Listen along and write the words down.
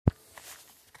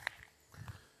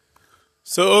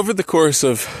So over the course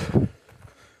of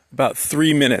about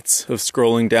 3 minutes of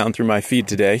scrolling down through my feed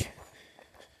today,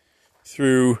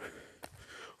 through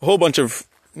a whole bunch of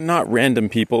not random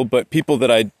people, but people that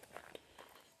I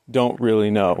don't really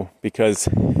know, because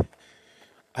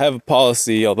I have a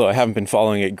policy, although I haven't been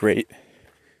following it great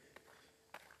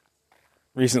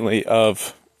recently,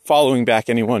 of following back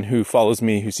anyone who follows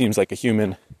me who seems like a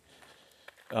human,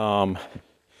 and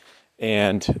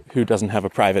who doesn't have a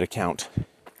private account.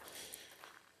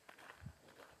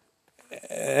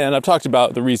 And I've talked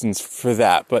about the reasons for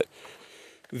that, but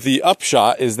the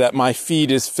upshot is that my feed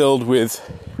is filled with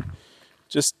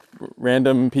just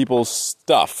random people's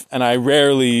stuff, and I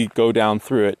rarely go down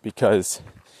through it because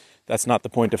that's not the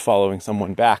point of following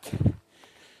someone back.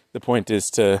 The point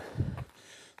is to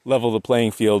level the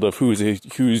playing field of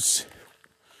who's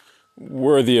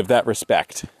worthy of that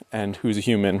respect and who's a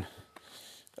human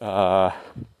on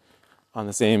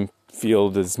the same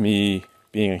field as me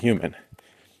being a human.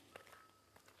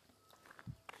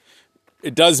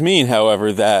 It does mean,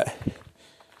 however, that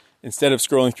instead of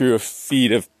scrolling through a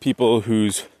feed of people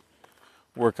whose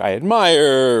work I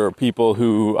admire or people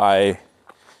who I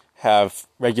have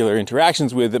regular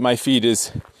interactions with, that my feed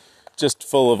is just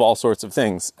full of all sorts of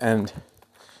things, and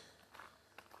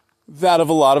that of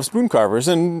a lot of spoon carvers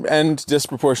and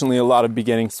disproportionately a lot of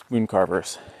beginning spoon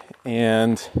carvers.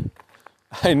 And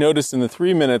I noticed in the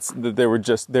 3 minutes that there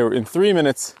were in 3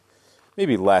 minutes,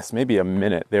 maybe less, maybe a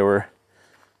minute, there were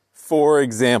 4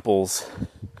 examples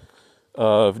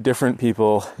of different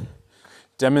people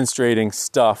demonstrating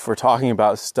stuff or talking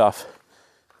about stuff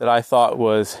that I thought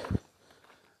was,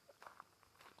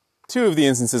 2 of the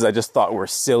instances I just thought were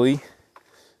silly,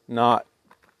 not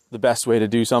the best way to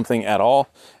do something at all,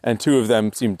 and 2 of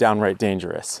them seemed downright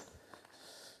dangerous.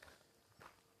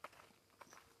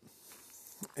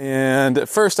 And at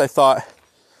first I thought,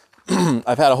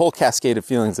 I've had a whole cascade of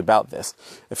feelings about this.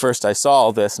 At first I saw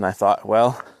all this and I thought,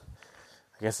 well,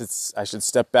 I guess I should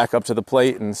step back up to the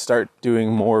plate and start doing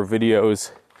more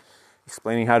videos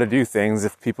explaining how to do things.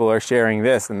 If people are sharing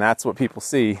this and that's what people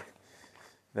see,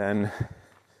 then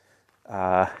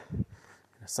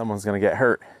someone's going to get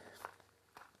hurt.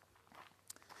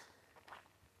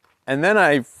 And then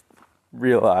I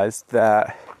realized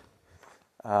that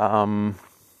trying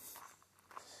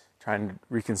to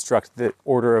reconstruct the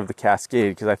order of the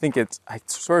cascade, because I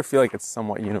sort of feel like it's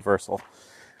somewhat universal.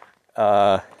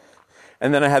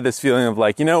 And then I had this feeling of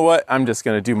like, you know what? I'm just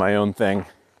going to do my own thing.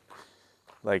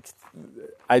 Like,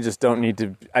 I don't need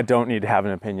to have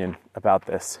an opinion about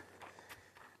this.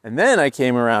 And then I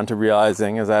came around to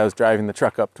realizing, as I was driving the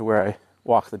truck up to where I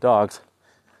walk the dogs,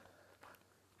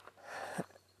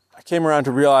 I came around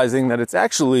to realizing that it's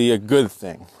actually a good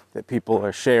thing that people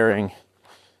are sharing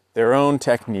their own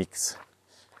techniques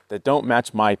that don't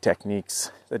match my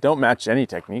techniques, that don't match any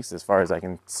techniques as far as I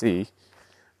can see.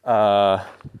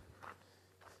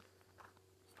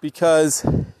 Because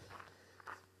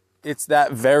it's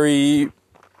that very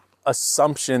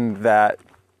assumption that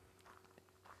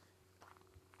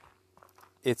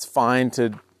it's fine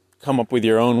to come up with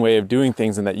your own way of doing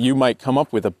things and that you might come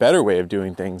up with a better way of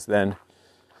doing things than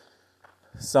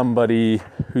somebody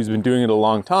who's been doing it a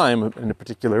long time in a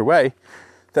particular way,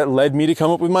 that led me to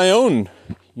come up with my own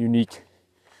unique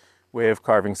way of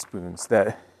carving spoons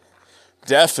that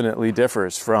definitely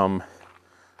differs from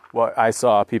what I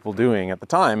saw people doing at the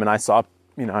time. And I saw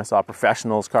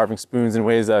professionals carving spoons in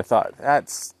ways that I thought, I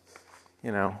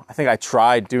think I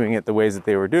tried doing it the ways that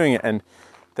they were doing it, and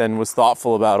then was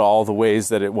thoughtful about all the ways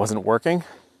that it wasn't working,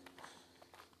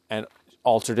 and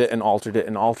altered it and altered it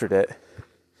and altered it,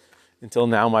 until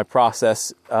now my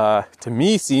process, to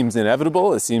me, seems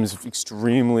inevitable. It seems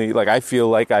extremely, I feel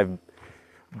like I've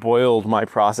boiled my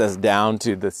process down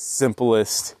to the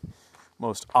simplest,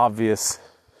 most obvious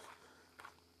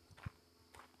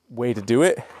way to do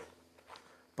it.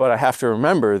 But I have to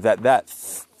remember that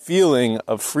feeling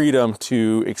of freedom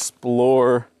to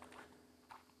explore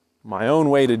my own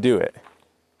way to do it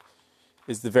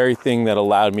is the very thing that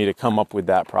allowed me to come up with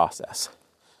that process.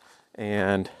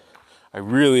 And I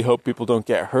really hope people don't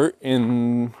get hurt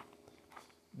in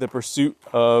the pursuit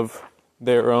of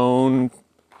their own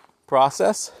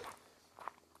process.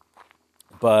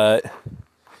 But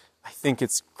I think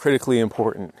it's critically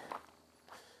important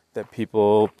that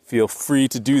people feel free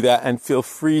to do that and feel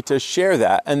free to share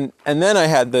that. And then I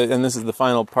had and this is the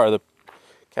final part of the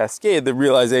cascade, the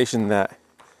realization that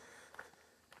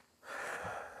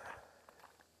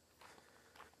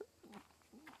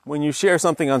when you share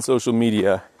something on social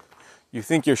media, you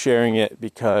think you're sharing it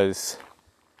because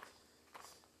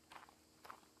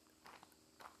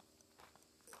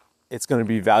it's going to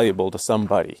be valuable to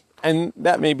somebody. And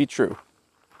that may be true.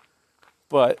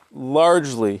 But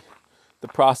largely, the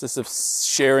process of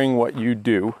sharing what you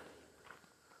do,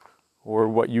 or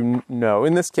what you know.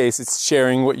 In this case, it's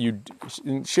sharing what you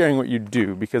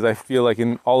do, because I feel like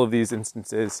in all of these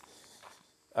instances,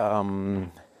 I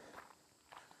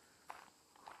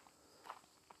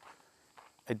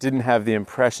didn't have the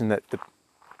impression that the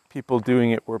people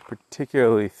doing it were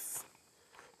particularly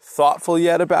thoughtful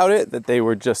yet about it. That they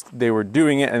were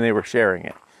doing it and they were sharing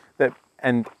it.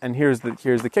 And here's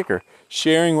the kicker: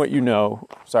 sharing what you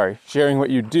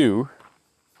do.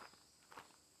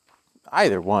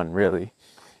 Either one, really.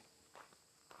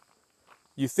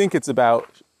 You think it's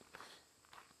about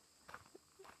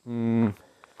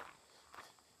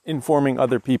informing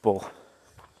other people,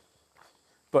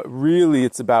 but really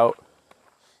it's about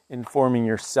informing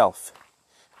yourself.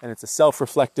 And it's a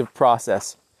self-reflective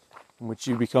process in which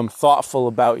you become thoughtful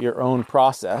about your own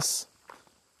process,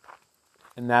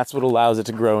 and that's what allows it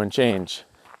to grow and change.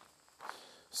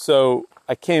 So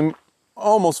I came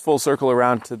almost full circle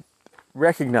around to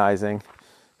recognizing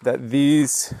that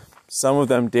some of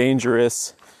them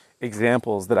dangerous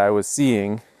examples that I was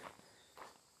seeing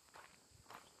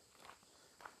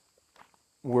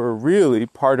were really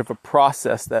part of a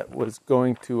process that was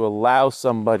going to allow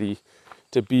somebody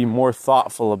to be more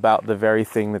thoughtful about the very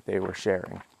thing that they were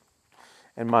sharing.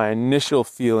 And my initial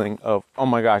feeling of, oh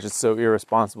my gosh, it's so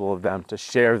irresponsible of them to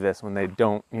share this when they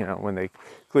don't, when they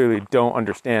clearly don't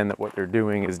understand that what they're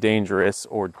doing is dangerous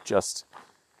or just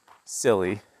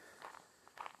silly.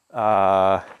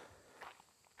 I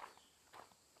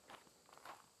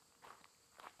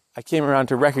came around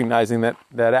to recognizing that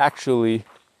actually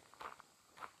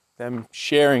them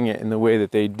sharing it in the way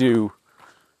that they do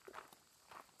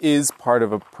is part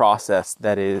of a process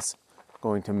that is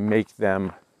going to make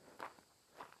them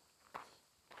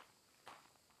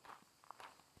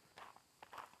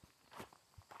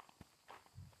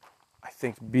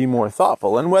be more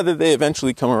thoughtful. And whether they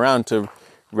eventually come around to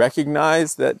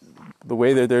recognize that the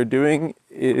way that they're doing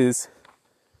is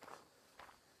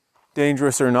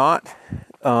dangerous or not,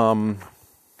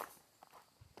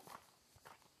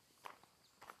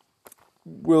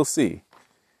 we'll see.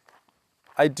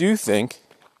 I do think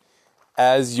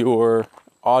as your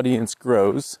audience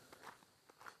grows,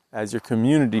 as your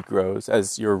community grows,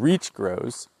 as your reach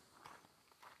grows,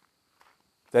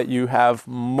 that you have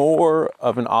more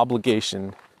of an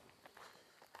obligation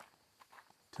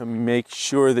to make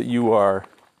sure that you are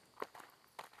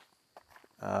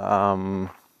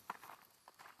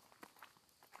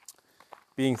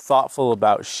being thoughtful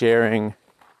about sharing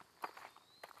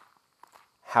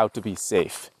how to be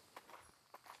safe.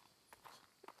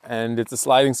 And it's a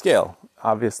sliding scale.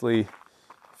 Obviously,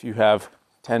 if you have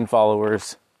 10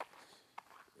 followers,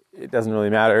 it doesn't really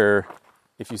matter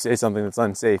if you say something that's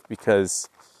unsafe, because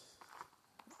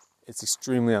it's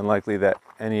extremely unlikely that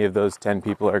any of those 10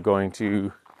 people are going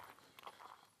to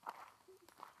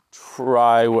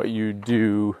try what you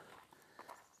do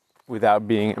without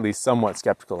being at least somewhat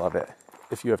skeptical of it.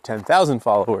 If you have 10,000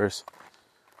 followers,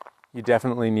 you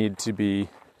definitely need to be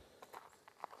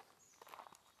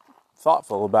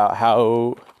thoughtful about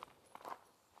how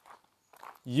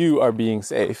you are being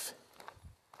safe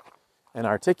and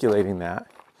articulating that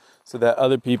so that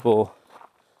other people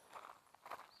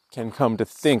can come to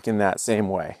think in that same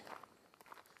way.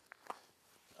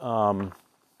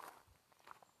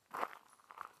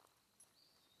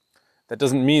 That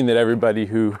doesn't mean that everybody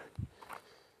who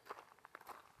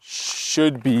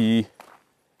should be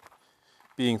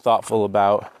being thoughtful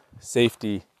about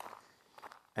safety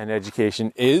and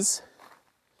education is,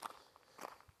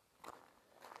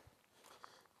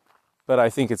 but I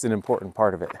think it's an important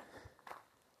part of it.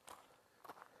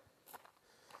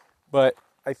 But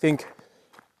I think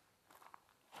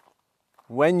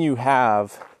when you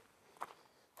have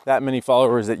that many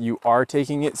followers that you are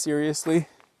taking it seriously,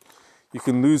 you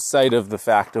can lose sight of the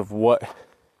fact of what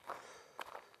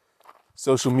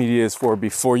social media is for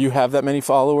before you have that many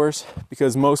followers,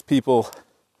 because most people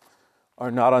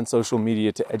are not on social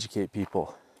media to educate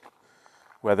people,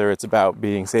 whether it's about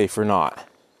being safe or not.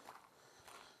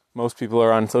 Most people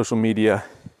are on social media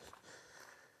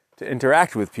to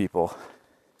interact with people.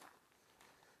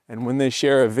 And when they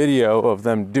share a video of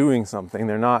them doing something,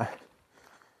 they're not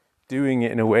doing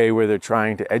it in a way where they're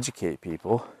trying to educate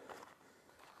people.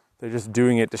 They're just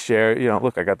doing it to share,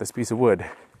 look, I got this piece of wood.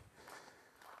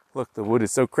 Look, the wood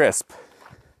is so crisp.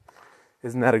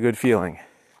 Isn't that a good feeling?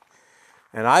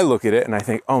 And I look at it and I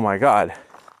think, oh my God,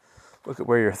 look at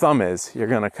where your thumb is. You're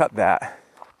going to cut that.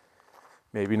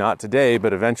 Maybe not today,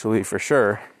 but eventually for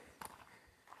sure.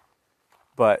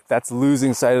 But that's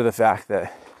losing sight of the fact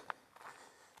that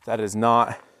that is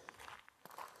not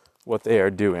what they are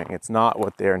doing. It's not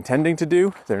what they're intending to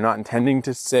do. They're not intending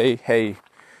to say, hey,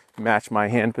 match my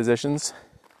hand positions.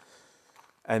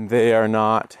 And they are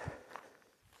not,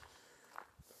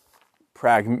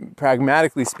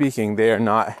 pragmatically speaking, they are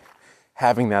not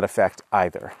having that effect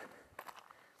either.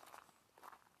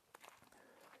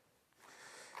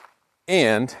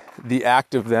 And the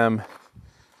act of them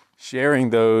sharing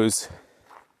those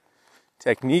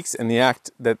techniques, and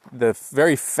the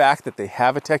very fact that they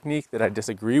have a technique that I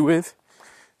disagree with,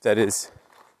 that is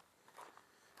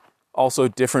also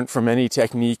different from any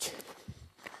technique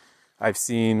I've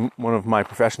seen one of my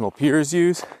professional peers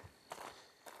use,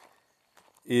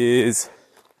 is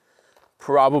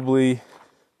probably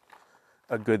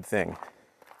a good thing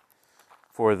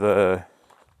for the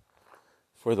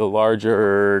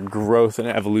larger growth and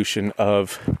evolution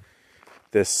of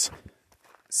this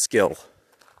skill.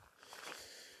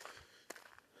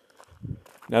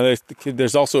 Now,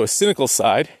 there's also a cynical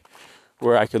side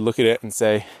where I could look at it and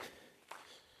say,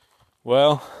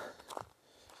 well,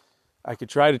 I could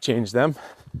try to change them,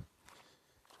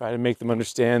 try to make them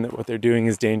understand that what they're doing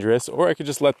is dangerous, or I could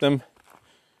just let them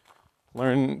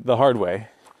learn the hard way.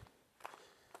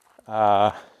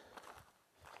 And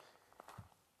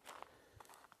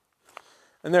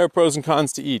there are pros and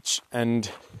cons to each.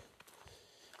 And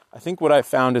I think what I've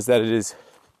found is that it is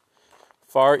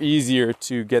far easier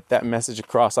to get that message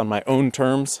across on my own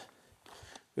terms,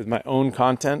 with my own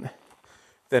content,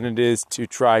 than it is to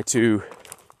try to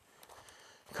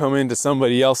come into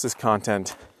somebody else's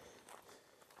content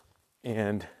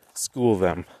and school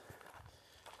them.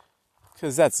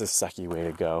 Because that's a sucky way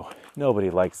to go. Nobody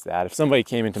likes that. If somebody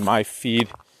came into my feed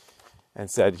and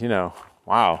said,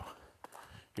 wow,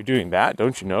 you're doing that?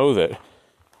 Don't you know that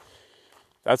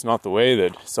that's not the way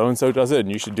that so-and-so does it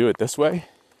and you should do it this way?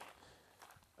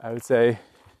 I would say,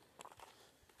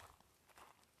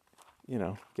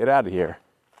 get out of here.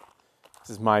 This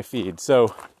is my feed. So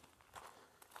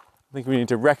I think we need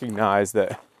to recognize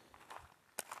that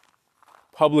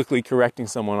publicly correcting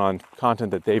someone on content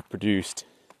that they've produced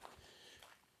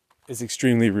is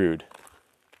extremely rude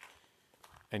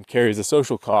and carries a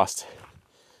social cost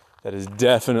that is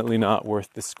definitely not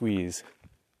worth the squeeze.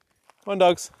 Come on,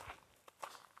 dogs.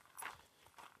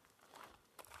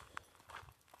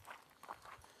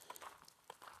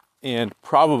 And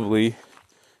probably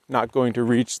not going to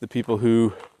reach the people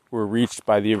who were reached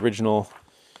by the original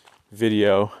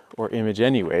video or image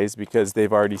anyways, because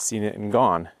they've already seen it and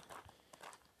gone.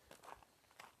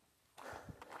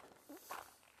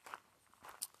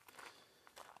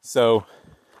 So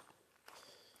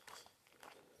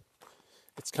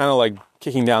it's kind of like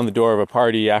kicking down the door of a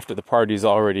party after the party's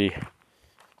already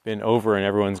been over and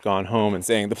everyone's gone home and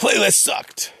saying, the playlist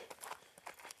sucked!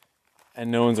 And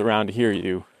no one's around to hear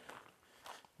you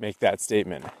make that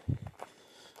statement.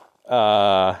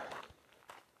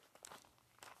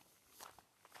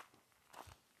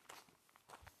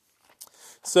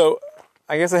 So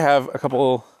I guess I have a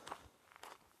couple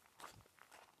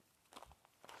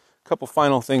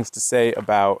final things to say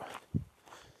about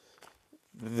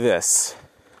this.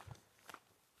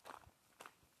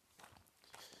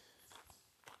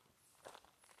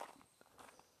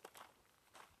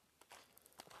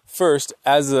 First,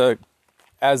 as a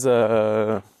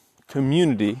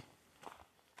community,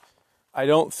 I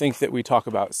don't think that we talk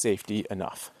about safety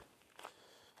enough.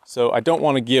 So I don't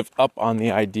want to give up on the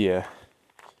idea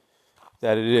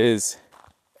that it is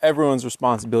everyone's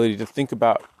responsibility to think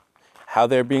about how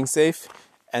they're being safe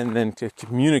and then to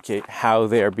communicate how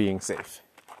they are being safe.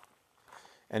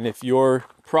 And if your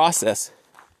process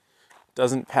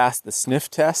doesn't pass the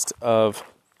sniff test of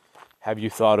have you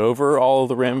thought over all of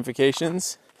the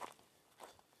ramifications,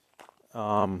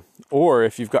 or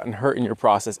if you've gotten hurt in your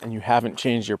process and you haven't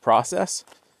changed your process,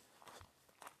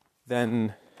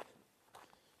 then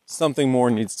something more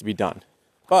needs to be done.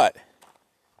 But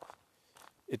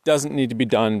it doesn't need to be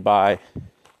done by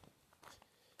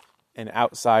an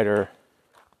outsider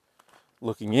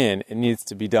looking in. It needs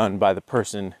to be done by the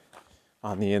person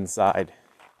on the inside.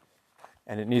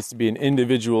 And it needs to be an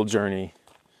individual journey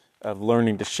of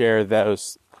learning to share that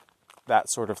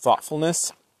sort of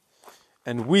thoughtfulness.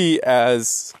 And we,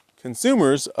 as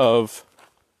consumers of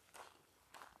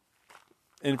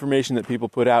information that people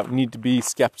put out, need to be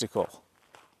skeptical.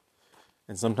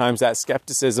 And sometimes that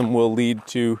skepticism will lead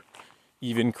to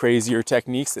even crazier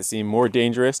techniques that seem more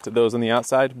dangerous to those on the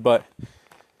outside. But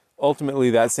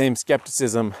ultimately, that same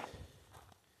skepticism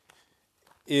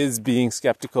is being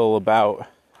skeptical about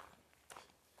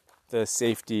the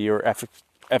safety or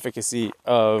efficacy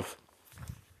of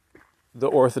the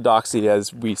orthodoxy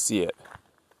as we see it.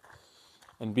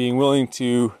 And being willing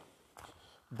to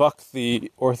buck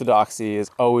the orthodoxy is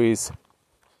always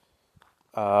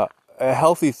a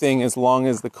healthy thing as long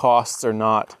as the costs are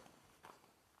not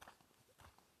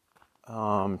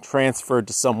transferred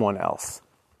to someone else.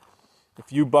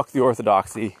 If you buck the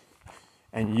orthodoxy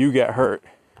and you get hurt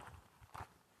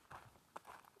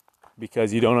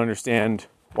because you don't understand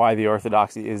why the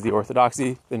orthodoxy is the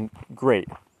orthodoxy, then great,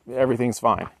 everything's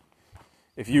fine.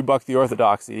 If you buck the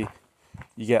orthodoxy,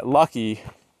 you get lucky,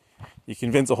 you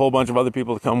convince a whole bunch of other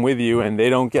people to come with you and they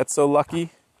don't get so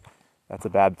lucky, that's a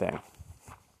bad thing.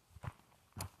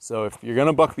 So if you're going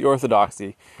to buck the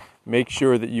orthodoxy, make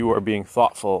sure that you are being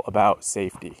thoughtful about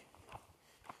safety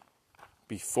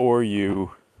before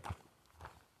you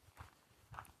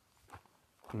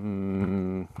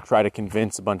try to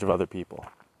convince a bunch of other people.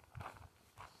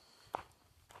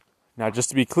 Now, just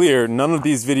to be clear, none of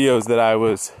these videos that I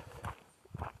was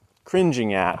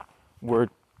cringing at were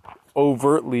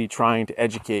overtly trying to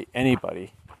educate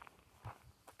anybody.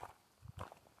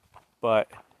 But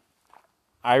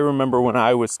I remember when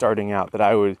I was starting out that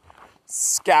I would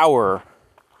scour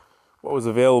what was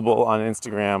available on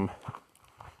Instagram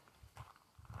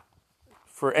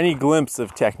for any glimpse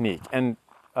of technique. And,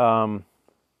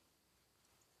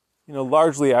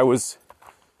 largely I was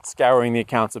scouring the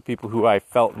accounts of people who I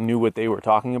felt knew what they were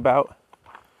talking about.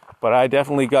 But I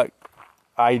definitely got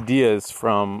ideas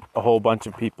from a whole bunch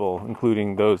of people,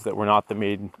 including those that were not the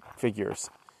main figures.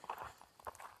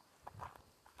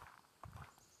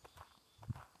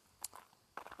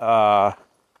 And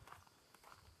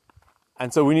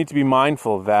so we need to be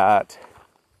mindful that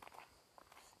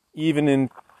even in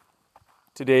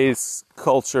today's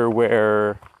culture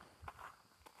where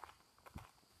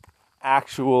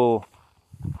actual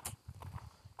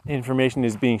information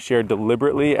is being shared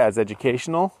deliberately as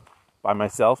educational by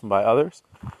myself and by others,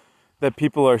 that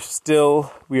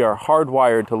we are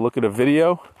hardwired to look at a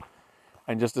video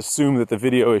and just assume that the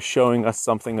video is showing us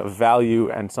something of value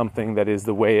and something that is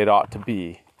the way it ought to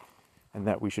be, and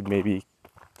that we should maybe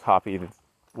copy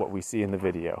what we see in the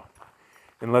video.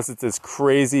 Unless it's as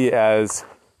crazy as,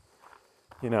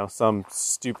 some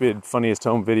stupid Funniest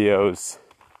Home Videos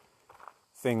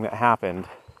thing that happened.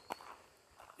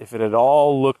 If it at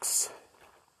all looks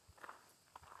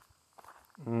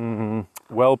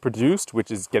well produced,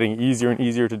 which is getting easier and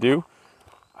easier to do,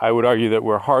 I would argue that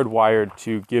we're hardwired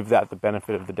to give that the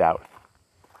benefit of the doubt.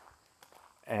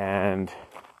 And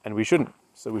we shouldn't.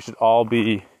 So we should all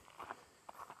be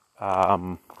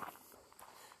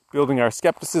building our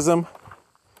skepticism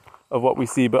of what we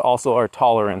see, but also our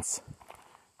tolerance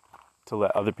to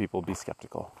let other people be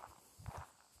skeptical.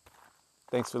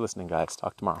 Thanks for listening, guys.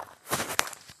 Talk tomorrow.